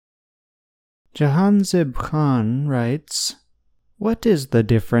Jahanzib Khan writes, "What is the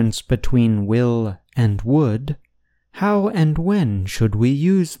difference between will and would? How and when should we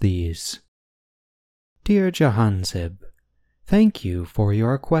use these?" Dear Jahanzib, thank you for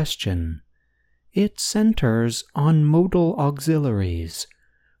your question. It centers on modal auxiliaries,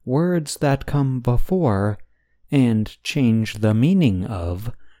 words that come before and change the meaning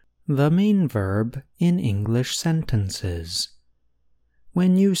of the main verb in English sentences.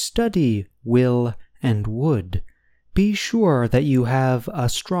 When you study will and would, be sure that you have a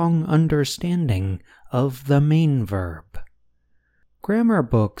strong understanding of the main verb. Grammar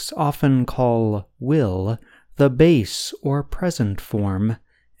books often call will the base or present form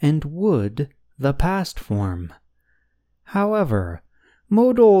and would the past form. However,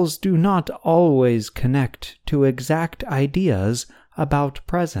 modals do not always connect to exact ideas about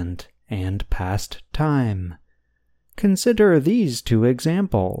present and past time. Consider these two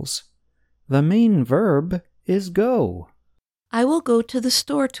examples. The main verb is go. I will go to the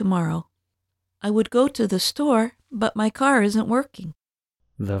store tomorrow. I would go to the store, but my car isn't working.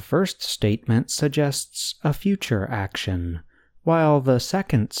 The first statement suggests a future action, while the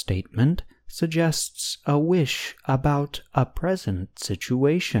second statement suggests a wish about a present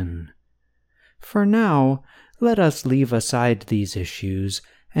situation. For now, let us leave aside these issues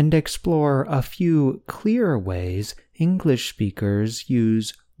and explore a few clear ways English speakers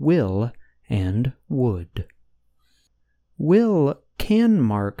use will and would. Will can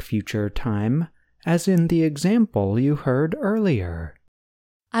mark future time, as in the example you heard earlier.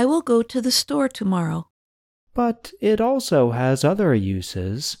 I will go to the store tomorrow. But it also has other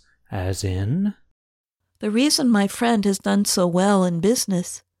uses, as in, the reason my friend has done so well in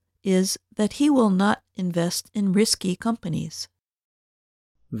business is that he will not invest in risky companies.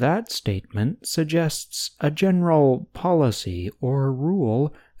 That statement suggests a general policy or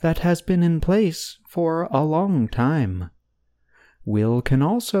rule that has been in place for a long time. Will can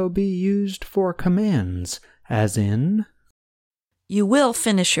also be used for commands, as in, you will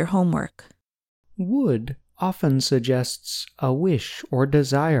finish your homework. Would often suggests a wish or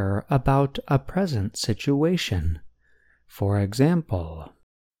desire about a present situation. For example,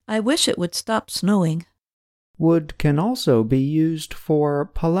 I wish it would stop snowing. Would can also be used for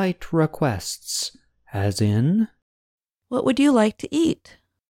polite requests, as in, what would you like to eat?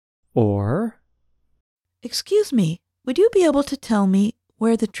 Or, excuse me, would you be able to tell me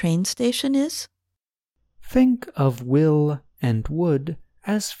where the train station is? Think of will and would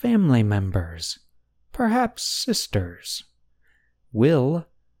as family members, perhaps sisters. Will,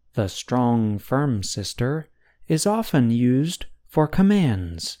 the strong, firm sister, is often used for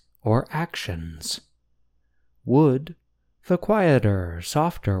commands or actions. Would, the quieter,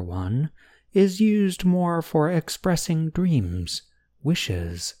 softer one, is used more for expressing dreams,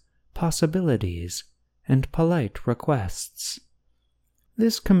 wishes, possibilities, and polite requests.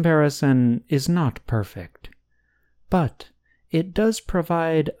 This comparison is not perfect, but it does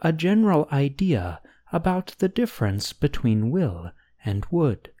provide a general idea about the difference between will and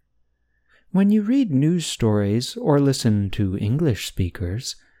would. When you read news stories or listen to English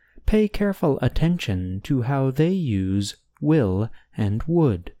speakers, pay careful attention to how they use will and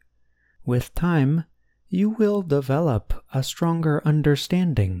would. With time, you will develop a stronger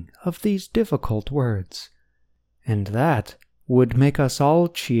understanding of these difficult words, and that would make us all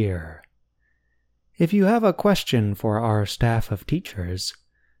cheer. If you have a question for our staff of teachers,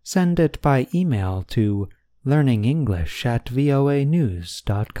 send it by email to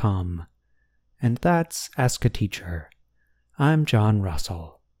learningenglish@voanews.com. And that's Ask a Teacher. I'm John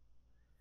Russell.